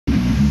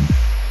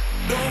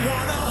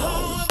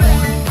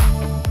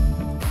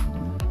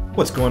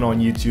What's going on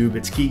YouTube?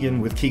 It's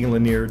Keegan with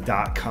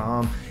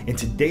KeeganLanier.com. In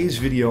today's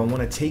video, I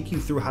want to take you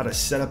through how to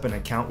set up an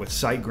account with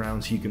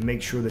Siteground so you can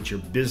make sure that your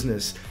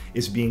business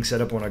is being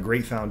set up on a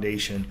great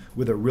foundation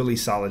with a really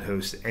solid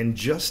host. And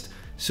just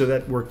so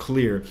that we're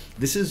clear,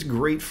 this is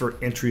great for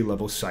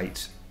entry-level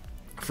sites.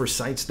 For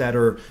sites that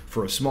are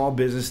for a small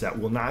business that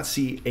will not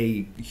see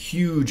a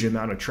huge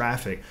amount of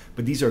traffic,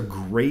 but these are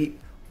great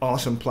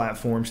awesome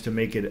platforms to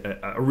make it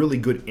a really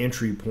good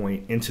entry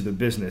point into the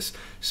business.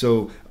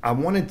 So I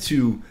wanted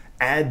to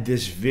add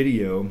this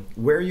video.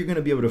 Where you're going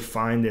to be able to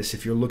find this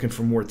if you're looking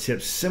for more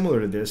tips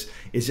similar to this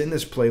is in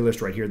this playlist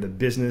right here, the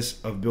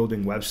business of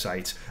building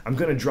websites. I'm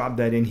going to drop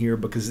that in here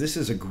because this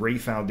is a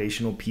great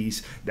foundational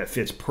piece that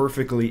fits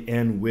perfectly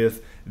in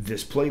with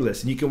this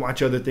playlist. And you can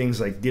watch other things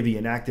like Divi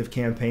and Active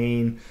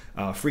Campaign,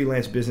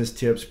 freelance business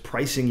tips,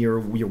 pricing your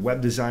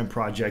web design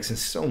projects, and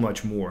so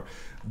much more.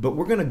 But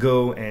we're going to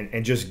go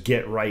and just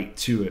get right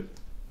to it.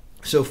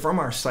 So from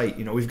our site,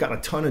 we've got a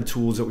ton of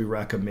tools that we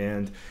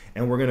recommend,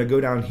 and we're going to go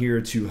down here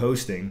to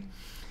hosting.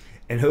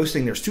 And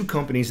hosting, there's two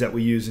companies that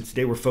we use, and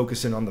today we're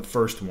focusing on the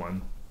first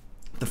one.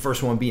 The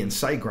first one being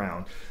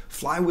Siteground.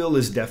 Flywheel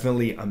is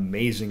definitely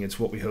amazing. It's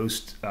what we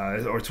host,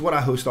 or it's what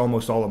I host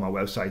almost all of my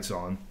websites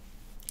on.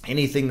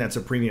 Anything that's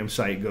a premium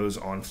site goes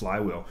on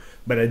Flywheel.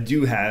 But I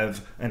do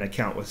have an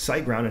account with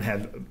Siteground and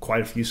have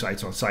quite a few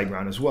sites on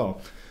Siteground as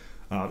well.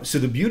 So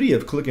the beauty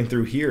of clicking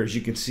through here is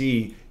you can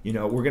see,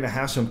 we're going to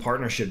have some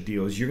partnership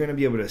deals. You're going to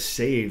be able to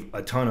save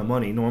a ton of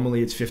money.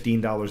 Normally it's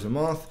 $15 a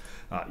month.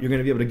 You're going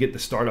to be able to get the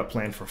startup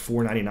plan for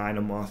 $4.99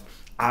 a month.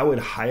 I would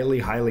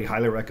highly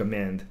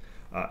recommend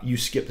you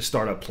skip the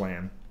startup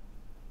plan.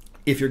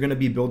 If you're going to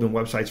be building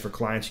websites for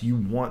clients, you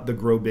want the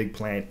Grow Big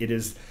plan. It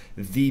is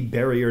the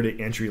barrier to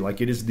entry.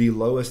 Like, it is the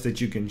lowest that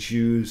you can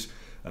choose.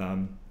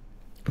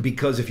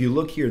 Because if you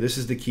look here, this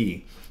is the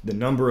key, the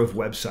number of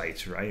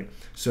websites, right?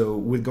 So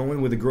with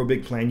going with the Grow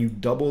Big plan, you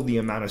double the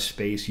amount of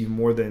space, you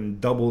more than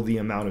double the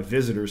amount of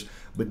visitors.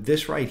 But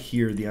this right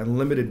here, the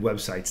unlimited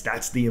websites,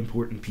 that's the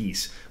important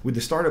piece. With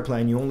the starter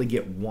plan, you only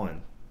get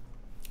one.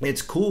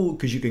 It's cool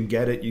because you can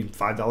get it,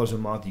 $5 a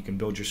month, you can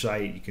build your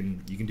site, you can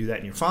do that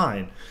and you're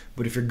fine.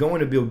 But if you're going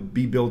to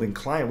be building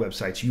client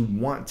websites, you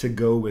want to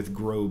go with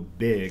Grow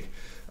Big.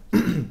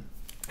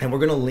 And we're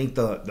going to link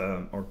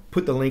or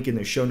put the link in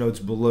the show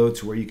notes below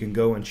to where you can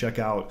go and check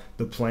out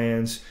the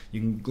plans. You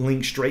can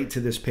link straight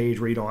to this page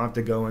where you don't have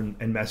to go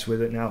and mess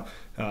with it. Now,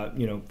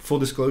 full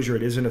disclosure,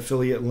 it is an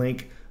affiliate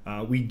link.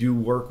 We do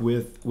work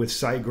with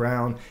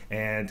Siteground.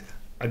 And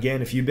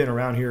again, if you've been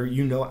around here,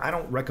 I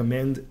don't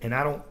recommend, and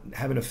I don't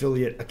have an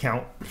affiliate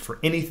account for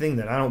anything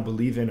that I don't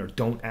believe in or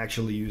don't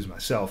actually use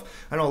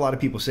myself. I know a lot of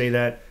people say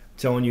that.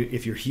 Telling you,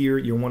 if you're here,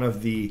 you're one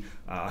of the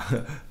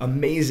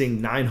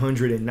amazing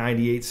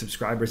 998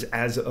 subscribers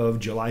as of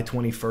July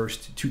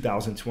 21st,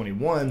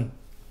 2021.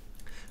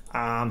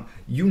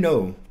 You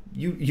know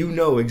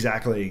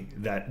exactly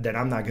that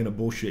I'm not going to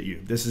bullshit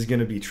you. This is going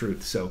to be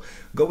truth. So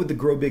go with the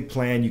Grow Big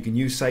plan. You can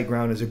use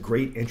Siteground as a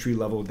great entry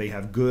level. They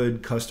have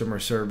good customer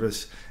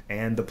service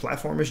and the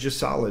platform is just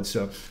solid.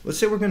 So let's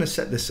say we're going to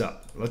set this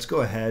up. Let's go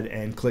ahead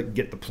and click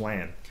Get the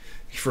Plan.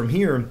 From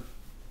here,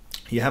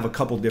 you have a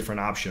couple different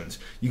options.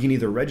 You can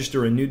either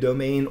register a new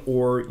domain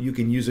or you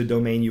can use a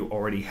domain you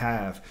already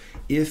have.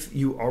 If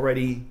you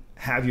already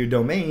have your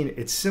domain,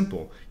 it's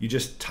simple. You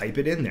just type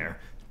it in there.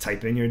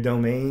 Type in your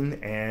domain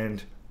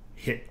and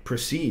hit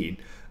proceed.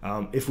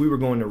 If we were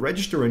going to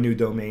register a new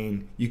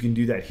domain, you can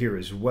do that here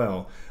as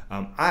well.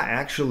 I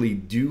actually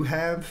do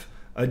have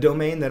a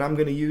domain that I'm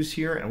going to use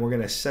here, and we're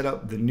going to set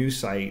up the new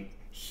site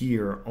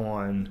here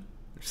on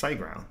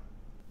Siteground.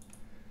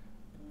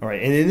 All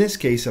right, and in this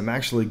case, I'm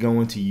actually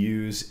going to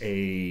use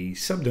a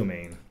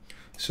subdomain.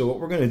 So what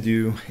we're going to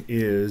do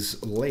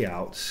is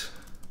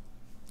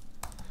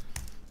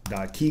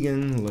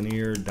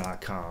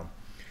layouts.keeganlanier.com.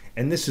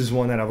 And this is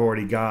one that I've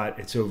already got.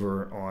 It's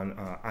over on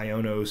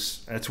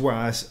Ionos. That's where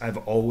I've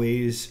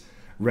always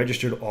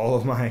registered all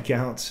of my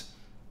accounts.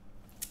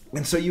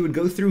 And so you would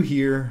go through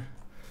here.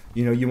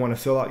 You want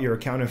to fill out your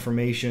account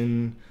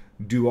information,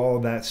 do all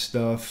of that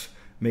stuff,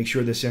 make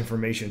sure this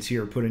information's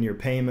here, put in your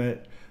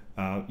payment.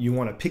 You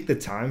want to pick the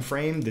time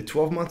frame. The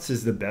 12 months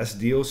is the best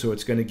deal, so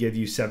it's going to give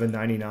you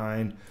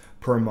 $7.99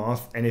 per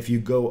month. And if you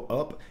go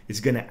up,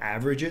 it's going to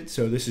average it.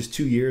 So this is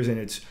 2 years, and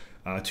it's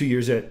 2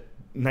 years at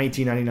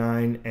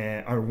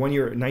 $19.99, or 1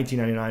 year at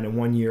 $19.99 and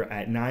 1 year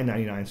at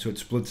 $9.99. So it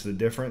splits the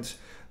difference.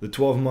 The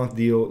 12-month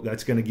deal,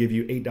 that's going to give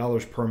you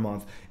 $8 per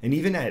month. And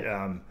even at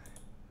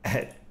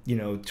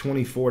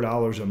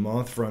 $24 a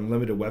month for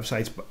unlimited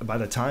websites, by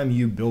the time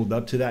you build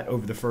up to that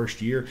over the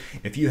first year,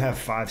 if you have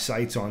 5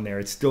 sites on there,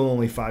 it's still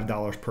only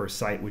 $5 per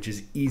site, which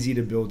is easy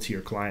to build to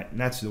your client, and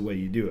that's the way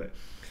you do it.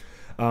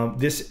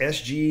 This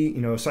SG,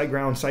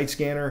 Siteground site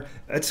scanner,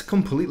 that's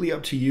completely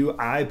up to you.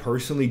 I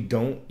personally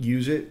don't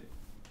use it,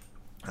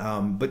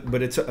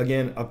 but it's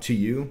again up to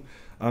you.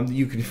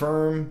 You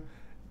confirm,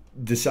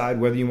 decide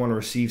whether you want to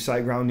receive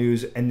Siteground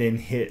news, and then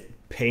hit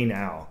pay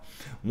now.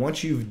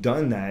 Once you've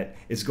done that,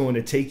 it's going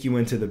to take you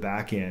into the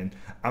back end.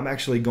 I'm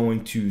actually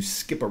going to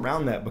skip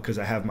around that because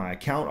I have my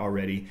account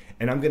already,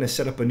 and I'm going to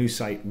set up a new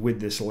site with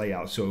this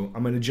layout. So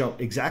I'm going to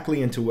jump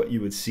exactly into what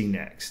you would see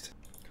next.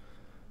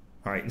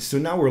 All right, so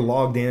now we're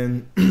logged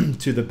in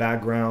to the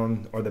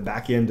background or the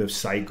back end of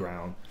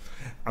Siteground.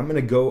 I'm going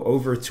to go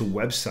over to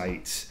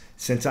websites.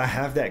 Since I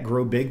have that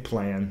Grow Big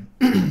plan,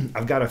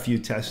 I've got a few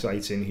test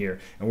sites in here,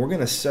 and we're going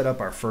to set up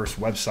our first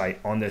website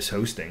on this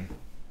hosting.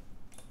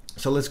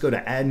 So let's go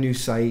to add new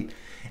site,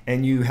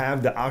 and you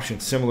have the option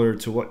similar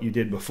to what you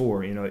did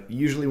before. You know,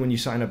 usually when you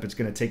sign up, it's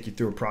going to take you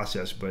through a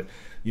process, but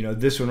you know,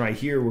 this one right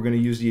here, we're going to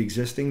use the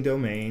existing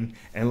domain,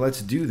 and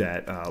let's do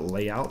that.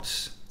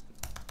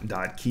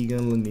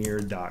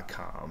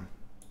 Layouts.keeganlanier.com,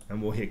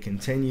 and we'll hit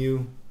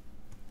continue.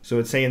 So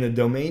it's saying the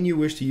domain you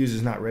wish to use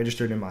is not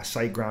registered in my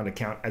Siteground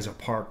account as a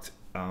parked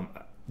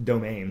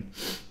domain.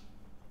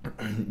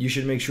 You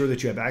should make sure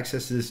that you have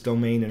access to this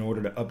domain in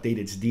order to update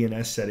its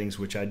DNS settings,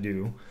 which I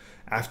do,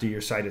 after your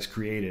site is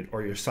created,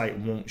 or your site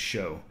won't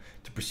show.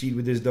 To proceed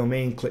with this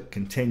domain, click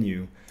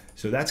continue.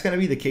 So that's going to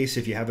be the case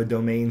if you have a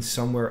domain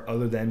somewhere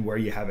other than where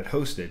you have it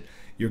hosted.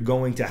 You're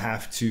going to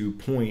have to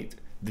point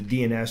the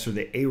DNS or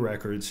the A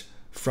records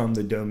from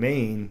the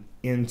domain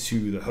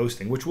into the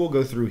hosting, which we'll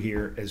go through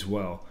here as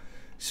well.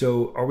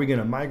 So are we going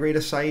to migrate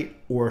a site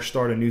or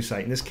start a new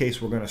site? In this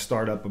case, we're going to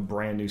start up a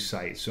brand new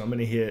site. So I'm going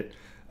to hit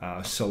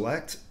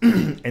select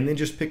and then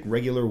just pick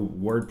regular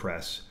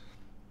WordPress.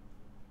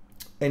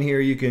 And here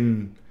you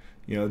can,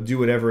 you know, do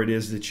whatever it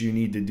is that you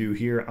need to do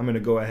here. I'm going to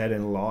go ahead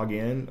and log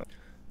in.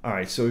 All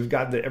right, so we've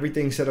got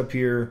everything set up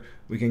here.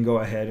 We can go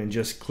ahead and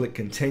just click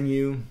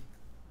continue.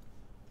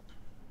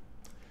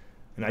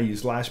 And I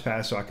use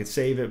LastPass so I could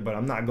save it, but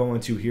I'm not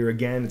going to here.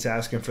 Again, it's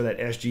asking for that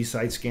SG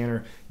site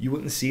scanner. You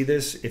wouldn't see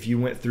this if you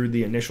went through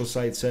the initial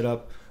site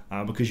setup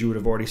because you would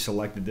have already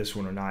selected this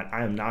one or not.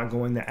 I am not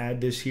going to add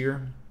this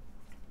here.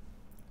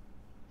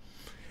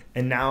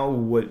 And now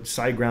what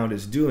Siteground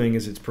is doing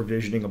is it's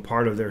provisioning a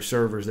part of their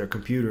servers, their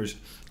computers,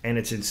 and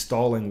it's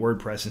installing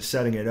WordPress and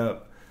setting it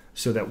up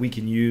so that we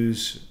can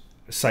use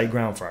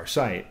Siteground for our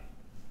site.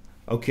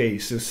 Okay,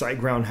 so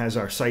Siteground has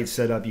our site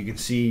set up. You can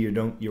see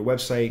your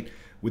website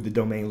with the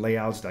domain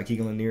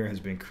layouts.keeganlanier has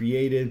been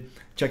created.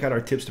 Check out our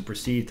tips to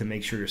proceed to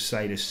make sure your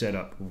site is set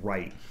up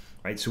right.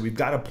 So we've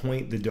got to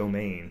point the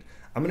domain.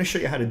 I'm going to show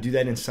you how to do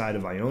that inside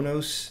of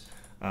Ionos.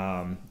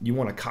 You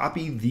want to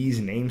copy these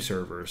name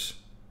servers,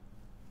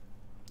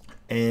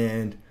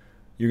 and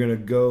you're going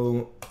to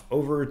go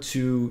over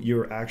to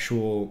your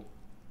actual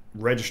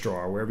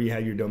registrar, wherever you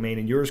have your domain,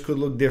 and yours could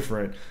look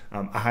different.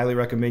 I highly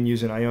recommend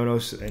using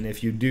Ionos, and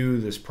if you do,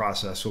 this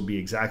process will be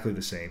exactly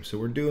the same. So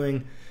we're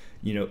doing,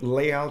 you know,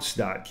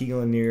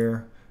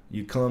 layouts.keeganlanier.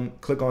 You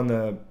click on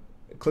the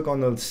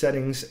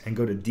settings and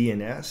go to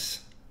DNS,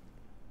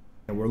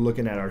 and we're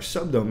looking at our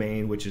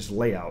subdomain, which is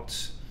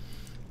layouts.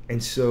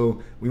 And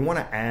so we want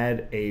to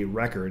add a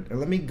record. And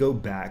let me go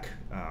back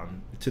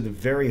to the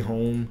very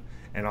home,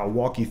 and I'll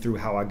walk you through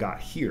how I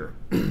got here.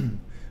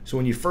 So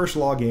when you first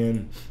log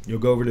in, you'll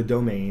go over to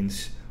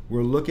domains.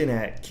 We're looking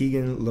at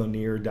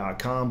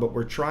keeganlanier.com, but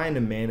we're trying to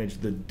manage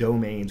the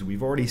domains.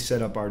 We've already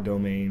set up our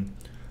domain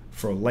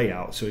for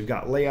layout. So we've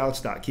got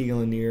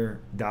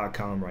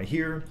layouts.keeganlanier.com right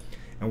here,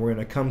 and we're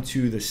going to come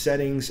to the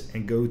settings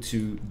and go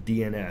to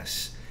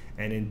DNS.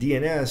 And in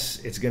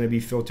DNS, it's going to be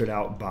filtered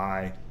out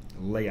by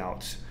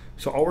layouts.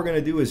 So all we're going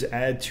to do is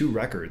add two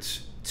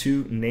records,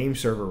 two name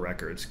server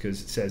records,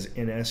 because it says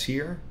NS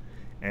here,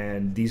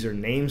 and these are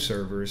name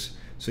servers.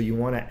 So you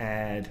want to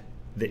add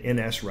the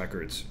NS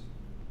records.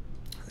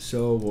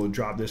 So we'll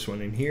drop this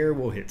one in here.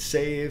 We'll hit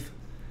save.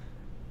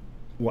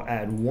 We'll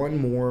add one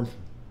more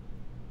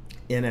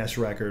NS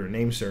record or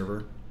name server,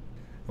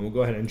 and we'll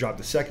go ahead and drop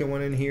the second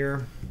one in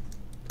here.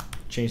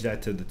 Change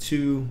that to the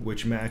 2,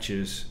 which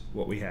matches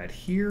what we had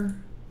here.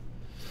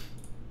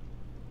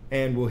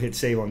 And we'll hit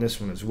save on this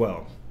one as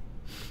well.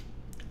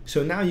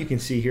 So now you can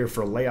see here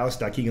for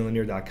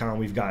layouts.keeganlanier.com,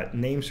 we've got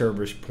name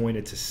servers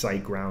pointed to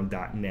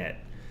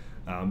siteground.net.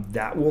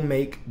 That will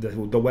make the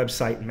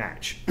website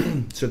match.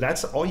 So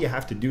that's all you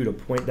have to do to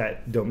point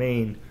that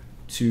domain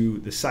to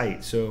the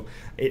site. So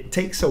it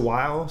takes a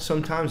while.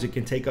 Sometimes it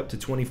can take up to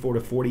 24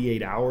 to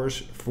 48 hours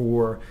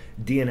for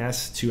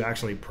DNS to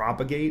actually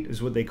propagate,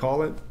 is what they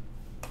call it.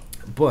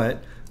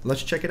 But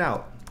let's check it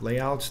out.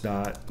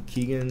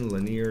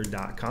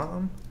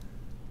 Layouts.keeganlanier.com,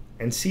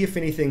 and see if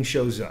anything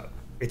shows up.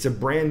 It's a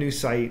brand new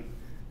site,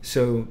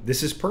 so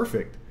this is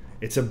perfect.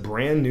 It's a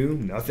brand new,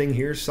 nothing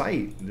here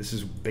site. This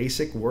is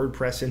basic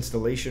WordPress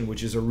installation,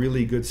 which is a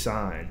really good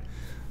sign.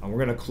 We're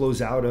going to close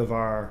out of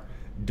our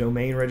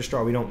domain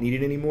registrar. We don't need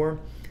it anymore.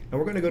 And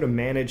we're going to go to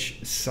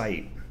manage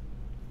site.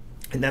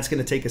 And that's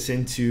going to take us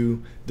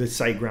into the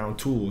Siteground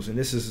tools. And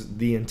this is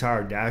the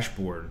entire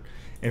dashboard.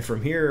 And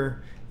from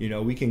here, you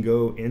know, we can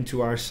go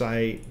into our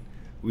site.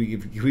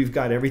 We've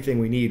got everything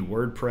we need.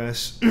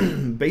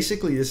 WordPress.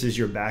 Basically, this is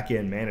your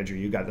back-end manager.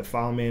 You've got the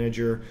file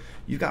manager.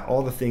 You've got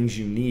all the things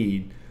you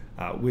need,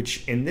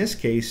 which in this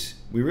case,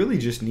 we really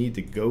just need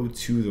to go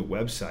to the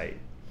website.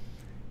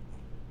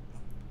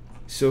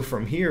 So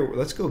from here,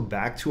 let's go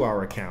back to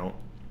our account,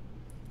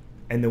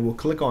 and then we'll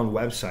click on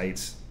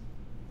websites,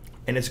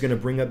 and it's going to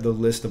bring up the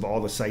list of all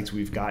the sites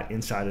we've got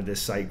inside of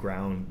this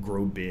Siteground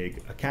Grow Big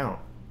account.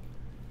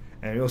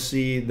 And you'll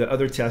see the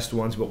other test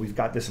ones, but we've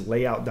got this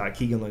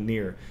layout.Keegan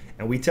Lanier,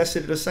 and we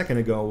tested it a second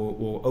ago.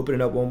 We'll open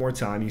it up one more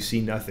time. You see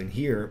nothing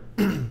here.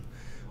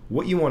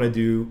 What you want to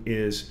do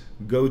is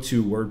go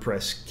to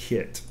WordPress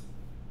Kit,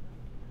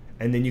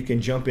 and then you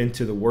can jump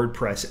into the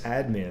WordPress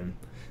admin.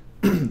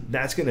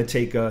 That's going to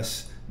take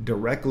us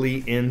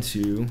directly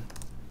into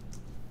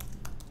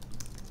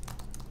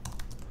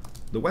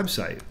the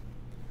website.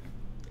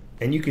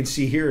 And you can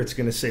see here it's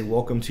going to say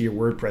welcome to your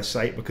WordPress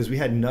site, because we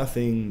had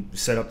nothing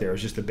set up there. It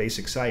was just a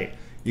basic site.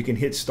 You can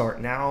hit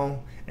start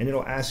now, and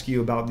it'll ask you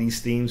about these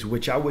themes,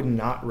 which I would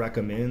not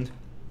recommend.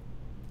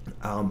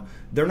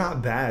 They're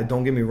not bad,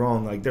 don't get me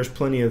wrong. Like, there's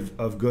plenty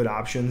of good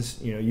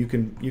options. You know, you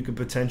can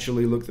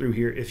potentially look through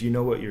here if you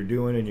know what you're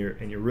doing, and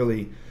you're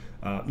really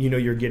you know,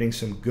 you're getting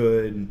some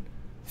good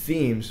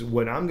themes.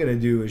 What I'm going to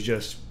do is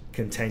just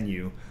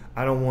continue.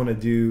 I don't want to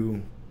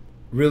do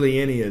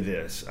really any of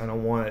this. I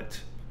don't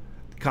want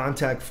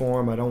contact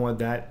form. I don't want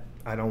that.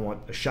 I don't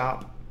want a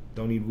shop.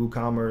 Don't need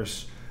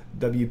WooCommerce.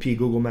 WP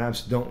Google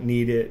Maps, don't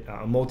need it.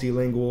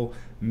 Multilingual,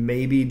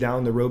 maybe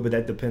down the road, but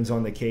that depends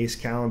on the case.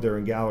 Calendar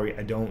and gallery,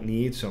 I don't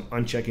need, so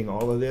I'm unchecking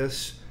all of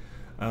this.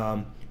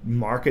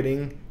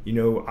 Marketing, you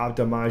know,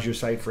 optimize your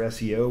site for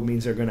SEO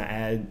means they're going to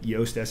add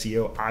Yoast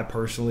SEO. I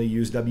personally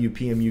use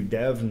WPMU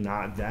Dev,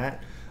 not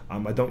that.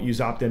 I don't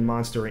use Opt-in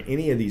Monster or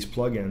any of these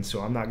plugins,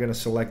 so I'm not going to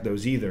select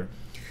those either.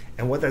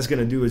 And what that's going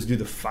to do is do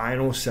the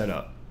final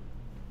setup,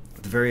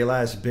 the very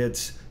last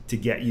bits to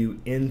get you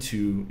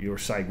into your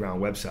Siteground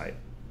website.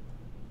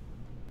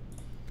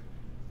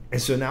 And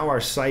so now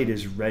our site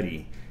is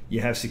ready.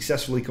 You have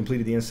successfully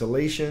completed the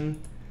installation.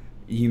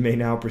 You may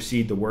now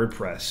proceed to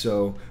WordPress.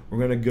 So we're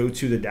going to go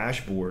to the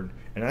dashboard,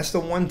 and that's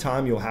the one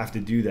time you'll have to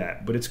do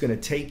that, but it's going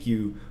to take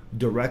you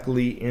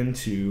directly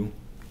into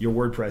your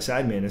WordPress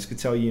admin. It's going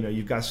to tell you, you know,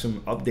 you've got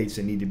some updates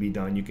that need to be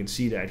done. You can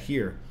see that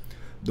here.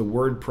 The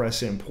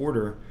WordPress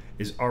importer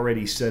is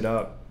already set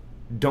up.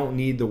 Don't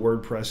need the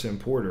WordPress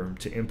importer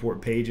to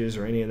import pages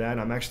or any of that.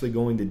 I'm actually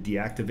going to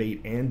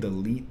deactivate and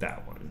delete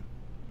that one.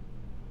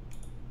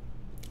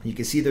 You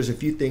can see there's a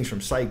few things from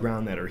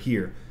Siteground that are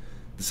here.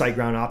 The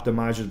Siteground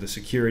optimizer, the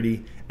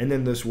security, and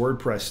then this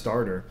WordPress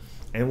starter.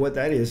 And what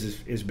that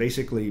is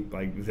basically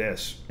like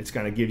this. It's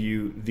going to give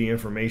you the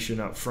information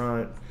up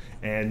front,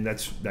 and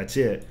that's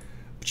it.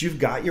 But you've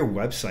got your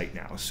website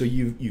now. So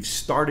you've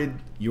started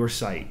your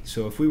site.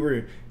 So if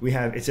we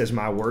have, it says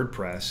My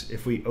WordPress.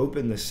 If we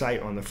open the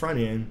site on the front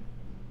end,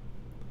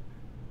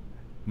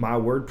 My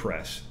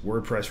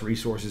WordPress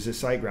resources at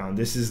Siteground.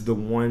 This is the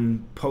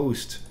one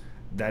post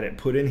that it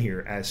put in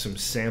here as some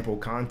sample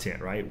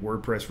content, right?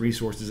 WordPress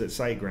resources at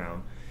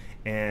Siteground.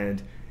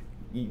 And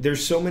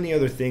there's so many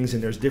other things,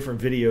 and there's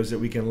different videos that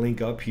we can link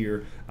up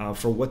here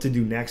for what to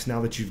do next now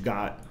that you've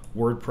got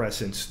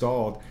WordPress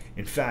installed.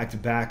 In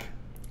fact, back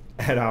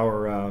at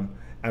our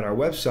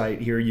website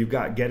here, you've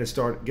got get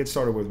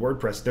started with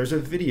WordPress. There's a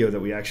video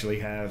that we actually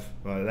have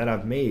that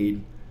I've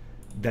made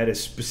that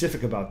is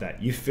specific about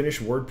that. You finish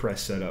WordPress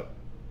setup,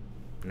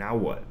 now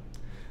what?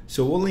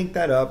 So we'll link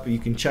that up. You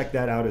can check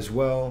that out as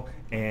well.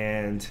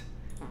 And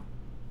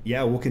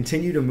yeah, we'll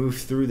continue to move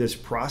through this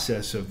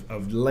process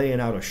of laying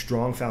out a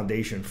strong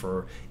foundation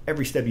for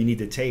every step you need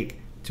to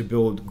take to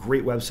build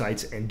great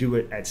websites and do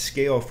it at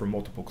scale for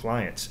multiple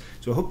clients.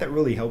 So I hope that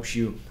really helps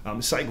you.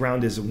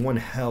 Siteground is one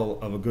hell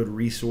of a good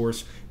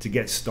resource to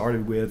get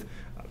started with,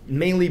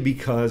 mainly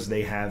because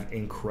they have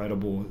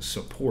incredible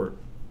support.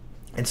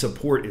 And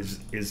support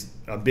is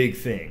a big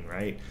thing,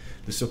 right?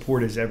 The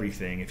support is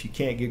everything. If you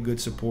can't get good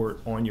support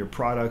on your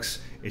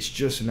products, it's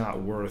just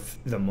not worth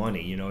the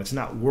money. You know, it's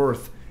not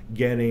worth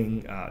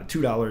getting $2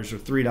 or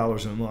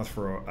 $3 a month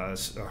for a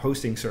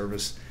hosting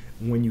service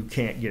when you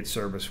can't get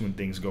service when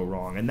things go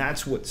wrong. And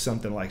that's what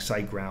something like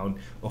Siteground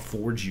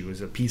affords you, is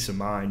a peace of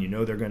mind. You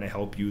know they're going to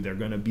help you, they're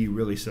going to be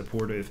really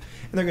supportive,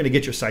 and they're going to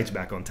get your sites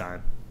back on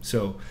time.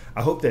 So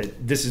I hope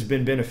that this has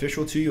been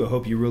beneficial to you. I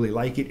hope you really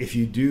like it. If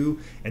you do,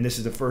 and this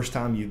is the first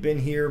time you've been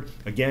here,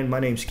 again,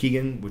 my name's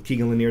Keegan with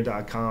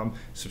KeeganLanier.com.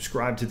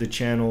 Subscribe to the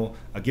channel,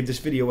 give this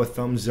video a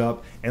thumbs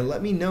up, and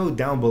let me know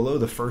down below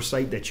the first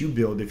site that you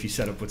build if you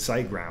set up with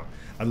Siteground.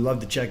 I'd love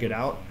to check it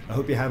out. I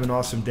hope you have an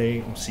awesome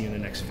day. We'll see you in the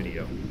next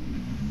video.